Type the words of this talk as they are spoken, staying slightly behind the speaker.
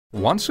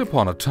Once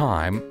upon a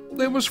time,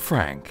 there was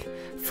Frank.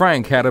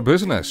 Frank had a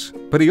business,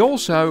 but he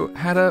also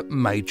had a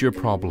major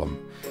problem.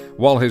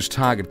 While his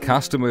target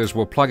customers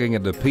were plugging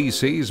into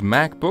PCs,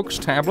 MacBooks,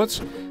 tablets,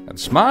 and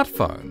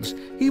smartphones,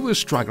 he was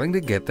struggling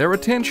to get their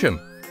attention.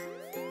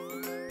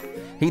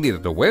 He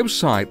needed a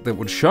website that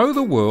would show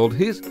the world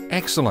his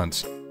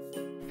excellence,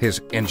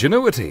 his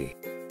ingenuity,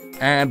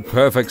 and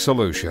perfect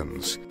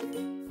solutions.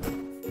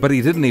 But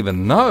he didn't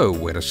even know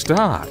where to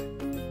start.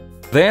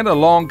 Then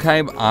along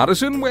came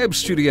Artizen Web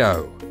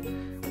Studio.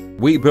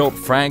 We built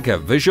Frank a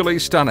visually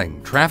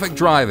stunning,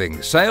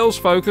 traffic-driving,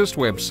 sales-focused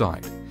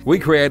website. We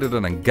created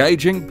an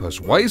engaging,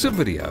 persuasive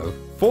video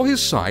for his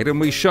site, and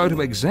we showed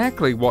him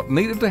exactly what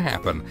needed to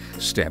happen,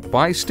 step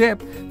by step,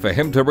 for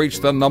him to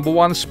reach the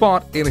 #1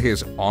 spot in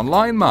his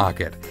online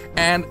market.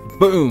 And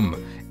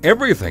boom!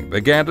 Everything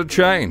began to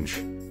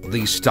change.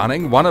 The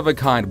stunning,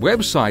 one-of-a-kind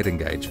website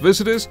engaged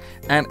visitors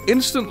and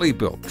instantly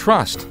built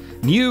trust.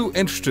 New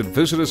interested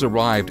visitors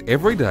arrived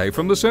every day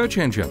from the search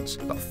engines.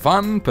 The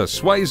fun,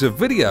 persuasive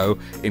video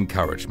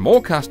encouraged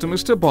more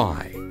customers to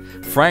buy.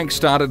 Frank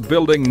started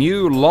building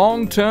new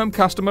long-term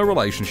customer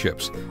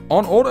relationships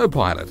on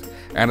autopilot,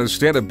 and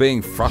instead of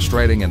being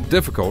frustrating and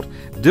difficult,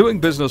 doing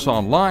business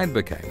online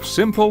became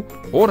simple,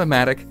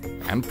 automatic,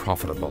 and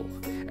profitable.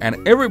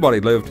 And everybody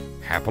lived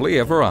happily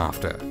ever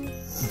after.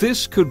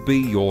 This could be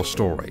your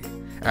story.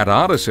 At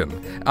Artizen,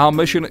 our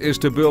mission is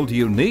to build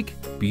unique,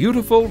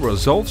 beautiful,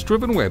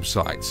 results-driven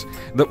websites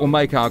that will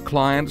make our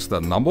clients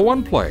the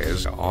 #1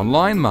 players in the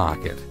online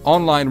market.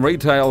 Online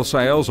retail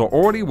sales are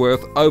already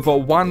worth over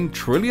 $1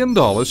 trillion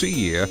a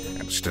year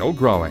and still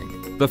growing.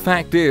 The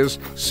fact is,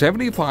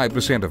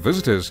 75% of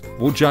visitors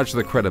will judge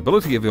the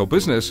credibility of your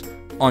business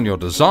on your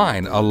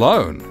design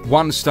alone.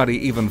 One study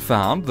even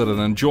found that an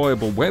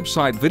enjoyable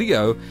website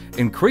video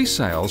increased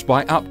sales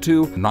by up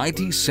to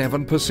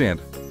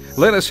 97%.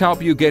 Let us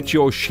help you get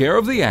your share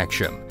of the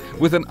action.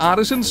 With an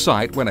Artizen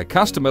site, when a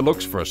customer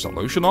looks for a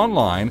solution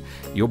online,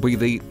 you'll be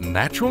the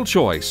natural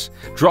choice.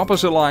 Drop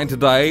us a line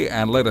today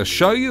and let us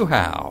show you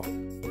how.